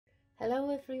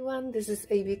Hello everyone, this is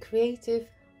ABcreative.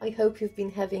 I hope you've been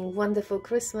having wonderful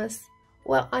Christmas.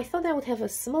 Well, I thought I would have a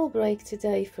small break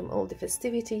today from all the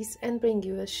festivities and bring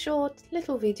you a short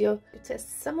little video to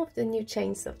test some of the new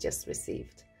chains I've just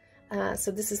received.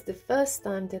 So this is the first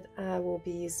time that I will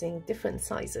be using different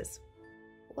sizes.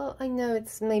 Well, I know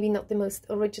it's maybe not the most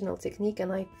original technique,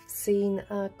 and I've seen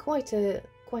quite a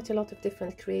lot of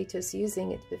different creators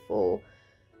using it before.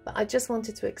 But I just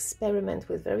wanted to experiment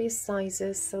with various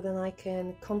sizes so that I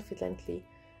can confidently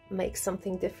make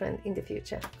something different in the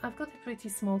future. I've got a pretty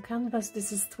small canvas.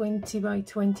 This is 20 by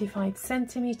 25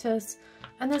 centimeters.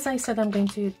 And as I said, I'm going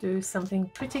to do something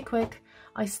pretty quick.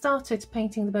 I started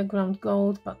painting the background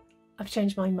gold, but I've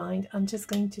changed my mind. I'm just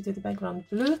going to do the background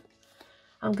blue.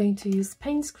 I'm going to use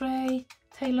Payne's Grey,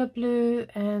 Tailor Blue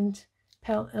and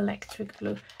Pearl Electric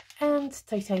Blue and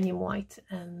Titanium White,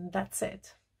 and that's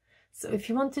it. So if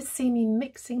you want to see me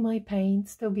mixing my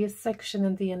paints, there'll be a section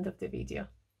at the end of the video.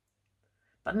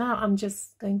 But now I'm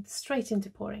just going straight into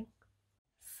pouring.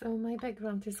 So my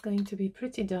background is going to be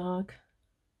pretty dark.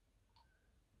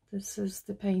 This is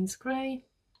the Payne's Grey,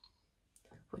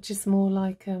 which is more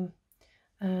like a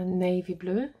navy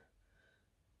blue.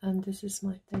 And this is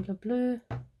my Tailor Blue.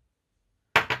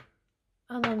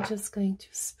 And I'm just going to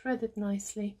spread it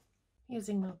nicely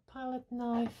using my palette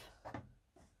knife.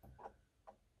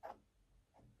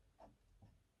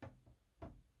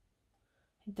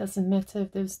 It doesn't matter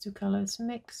if those two colors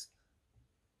mix.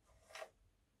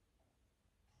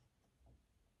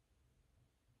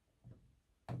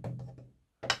 I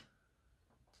think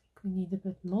we need a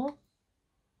bit more.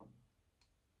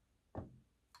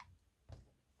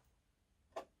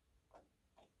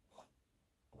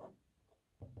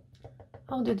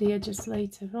 I'll do the edges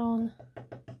later on.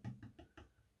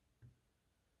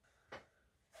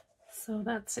 So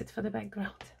that's it for the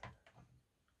background.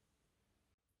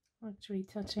 Actually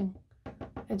touching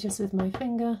edges with my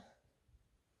finger.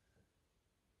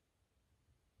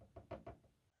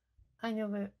 I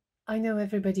know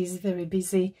everybody's very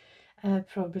busy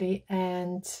probably,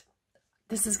 and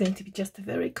this is going to be just a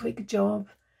very quick job,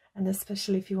 and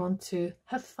especially if you want to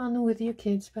have fun with your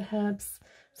kids perhaps,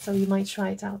 so you might try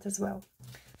it out as well.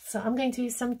 So I'm going to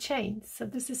use some chains. So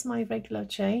this is my regular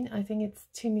chain. I think it's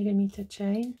 2mm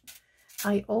chain.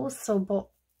 I also bought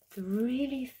the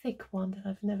really thick one that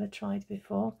I've never tried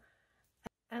before,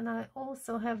 and I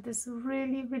also have this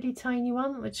really tiny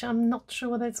one, which I'm not sure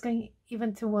whether it's going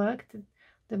even to work.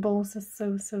 The balls are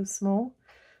so small,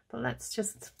 but let's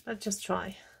just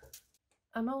try.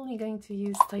 I'm only going to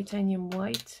use titanium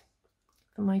white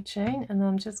for my chain, and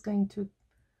I'm just going to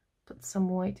put some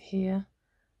white here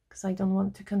because I don't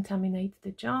want to contaminate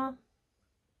the jar.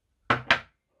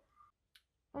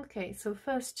 Okay, so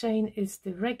first chain is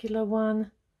the regular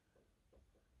one.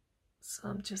 So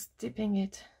I'm just dipping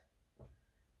it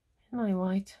in my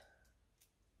white,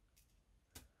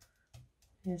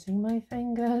 using my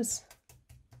fingers.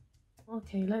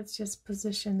 Okay, let's just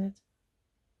position it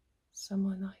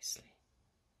somewhere nicely.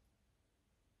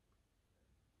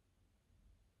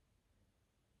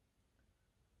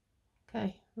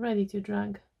 Okay, ready to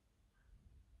drag.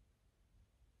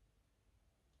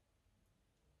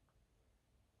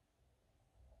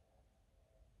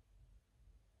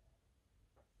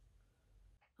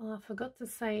 I forgot to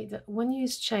say that when you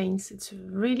use chains, it's a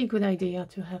really good idea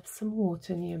to have some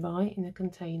water nearby in a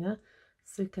container,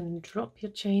 so you can drop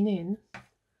your chain in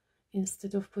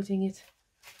instead of putting it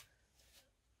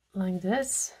like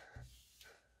this.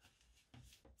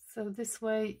 So this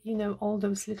way, you know, all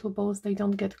those little balls, they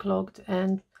don't get clogged,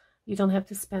 and you don't have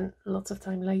to spend lots of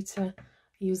time later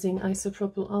using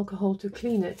isopropyl alcohol to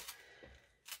clean it.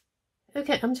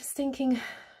 Okay, I'm just thinking,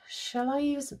 shall I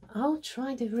use... I'll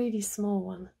try the really small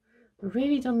one. I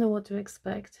really don't know what to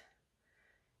expect.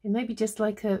 It may be just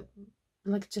like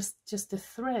just a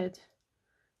thread.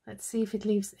 Let's see if it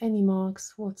leaves any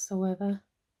marks whatsoever.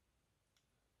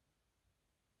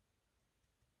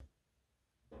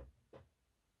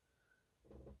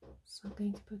 So I'm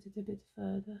going to put it a bit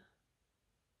further.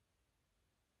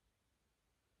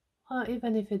 Or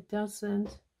even if it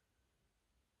doesn't,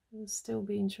 it'll still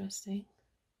be interesting.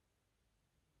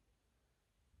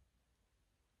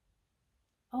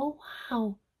 Oh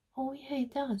wow! Oh yeah,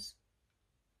 it does.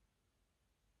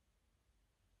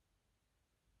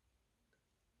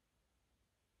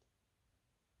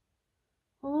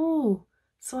 Oh,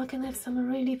 so I can have some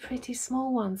really pretty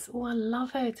small ones. Oh, I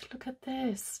love it. Look at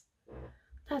this.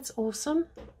 That's awesome.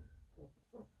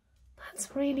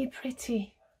 That's really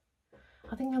pretty.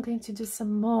 I think I'm going to do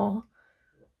some more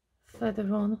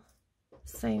further on.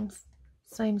 Same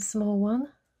small one.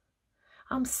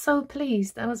 I'm so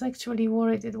pleased. I was actually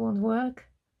worried it won't work.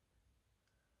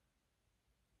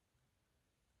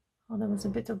 Oh, there was a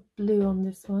bit of blue on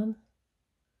this one.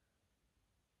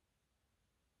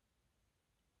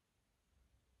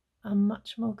 I'm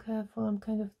much more careful. I'm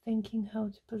kind of thinking how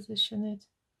to position it.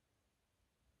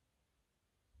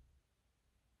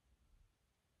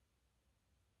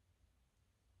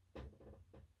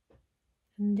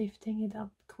 And lifting it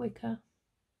up quicker.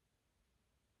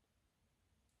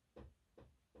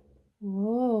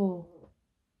 Whoa!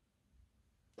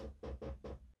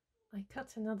 I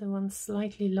cut another one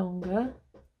slightly longer.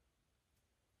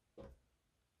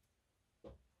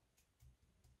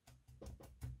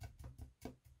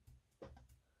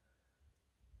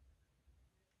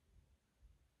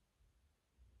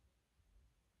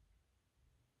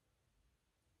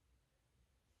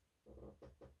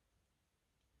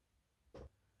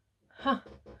 Ha!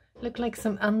 Look like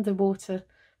some underwater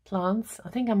plants. I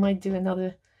think I might do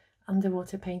another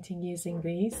underwater painting using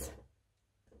these.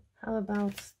 How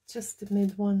about just the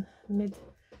mid one, mid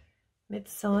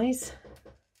size?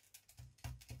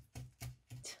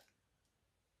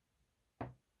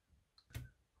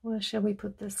 Where shall we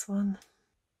put this one?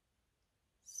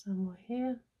 Somewhere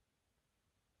here.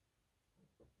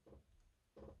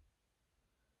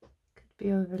 Could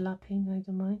be overlapping, I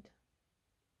don't mind.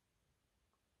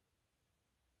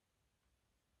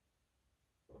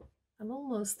 I'm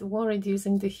almost worried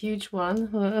using the huge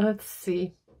one. Let's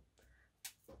see.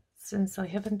 Since I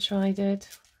haven't tried it,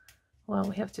 well,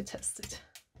 we have to test it,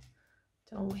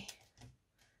 don't we?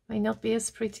 May not be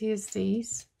as pretty as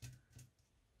these.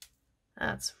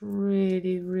 That's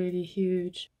really, really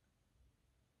huge.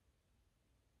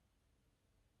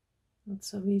 Not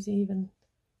so easy even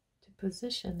to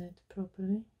position it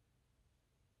properly.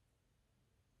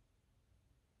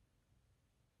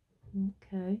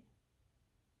 Okay.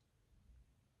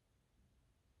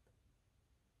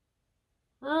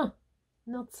 Ah,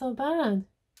 not so bad.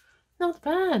 Not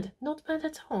bad. Not bad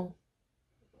at all.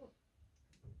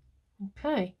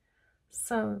 Okay,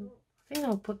 so I think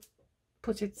I'll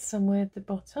put it somewhere at the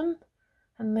bottom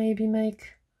and maybe make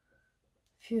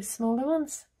a few smaller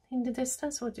ones in the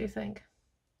distance. What do you think?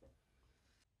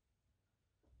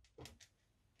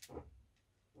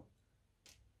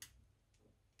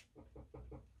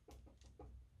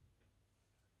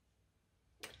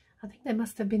 I think there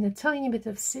must have been a tiny bit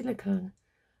of silicone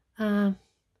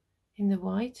in the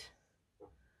white,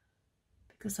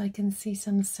 because I can see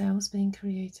some cells being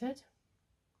created.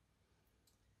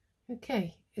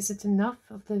 Okay, is it enough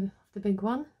of the big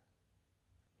one?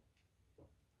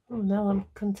 Oh, now I'm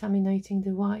contaminating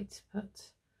the white,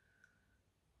 but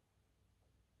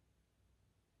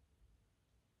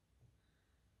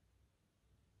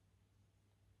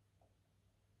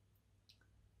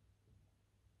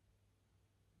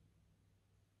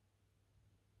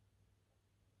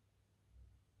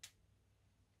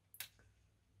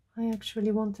I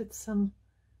actually wanted some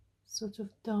sort of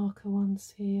darker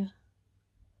ones here.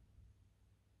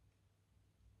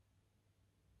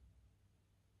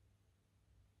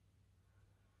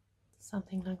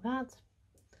 Something like that.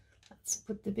 Let's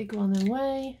put the big one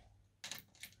away.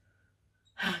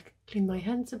 Clean my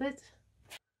hands a bit.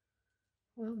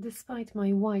 Well, despite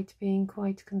my white being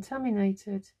quite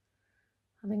contaminated,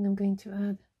 I think I'm going to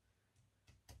add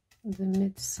the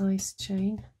mid-sized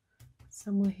chain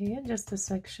somewhere here, just a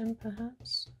section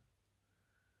perhaps.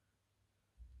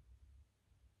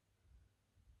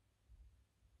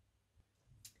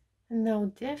 And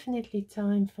now definitely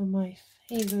time for my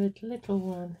favorite little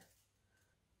one.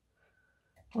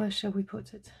 Where shall we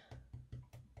put it?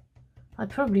 I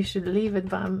probably should leave it,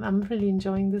 but I'm really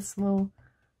enjoying the small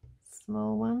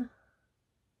one.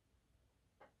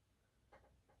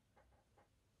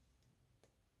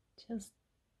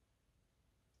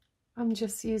 I'm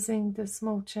just using the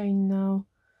small chain now,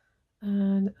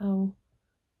 and I'll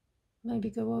maybe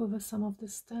go over some of the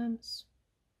stems,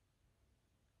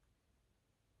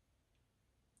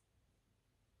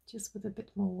 just with a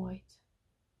bit more white.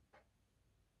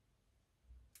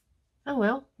 Oh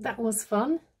well, that was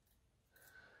fun.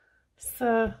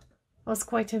 So it was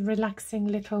quite a relaxing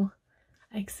little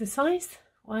exercise.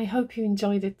 Well, I hope you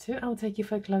enjoyed it too. I'll take you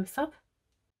for a close-up.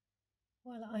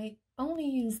 Well, I only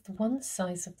used one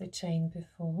size of the chain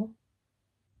before,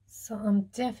 so I'm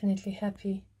definitely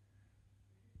happy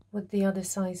with the other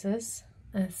sizes,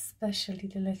 especially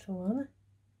the little one.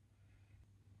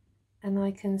 And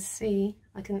I can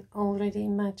already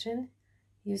imagine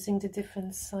using the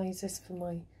different sizes for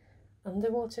my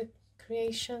underwater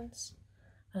creations.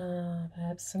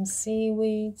 Perhaps some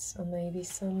seaweeds or maybe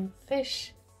some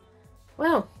fish.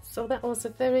 Well, so that was a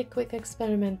very quick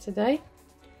experiment today.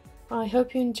 I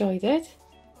hope you enjoyed it.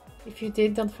 If you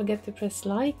did, don't forget to press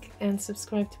like and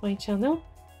subscribe to my channel.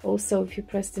 Also, if you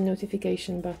press the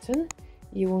notification button,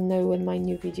 you will know when my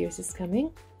new videos is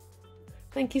coming.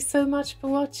 Thank you so much for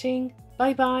watching.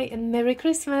 Bye bye and Merry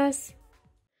Christmas!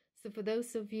 So for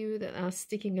those of you that are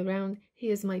sticking around,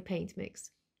 here's my paint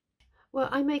mix. Well,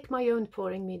 I make my own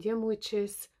pouring medium, which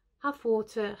is half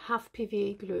water, half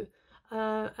PVA glue.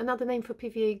 Another name for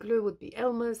PVA glue would be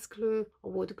Elmer's glue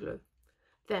or wood glue.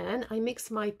 Then I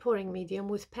mix my pouring medium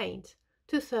with paint,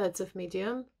 2/3 of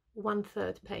medium,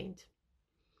 1/3 paint.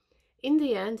 In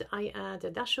the end, I add a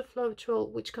dash of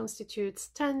floetrol, which constitutes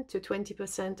 10 to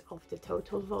 20% of the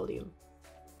total volume.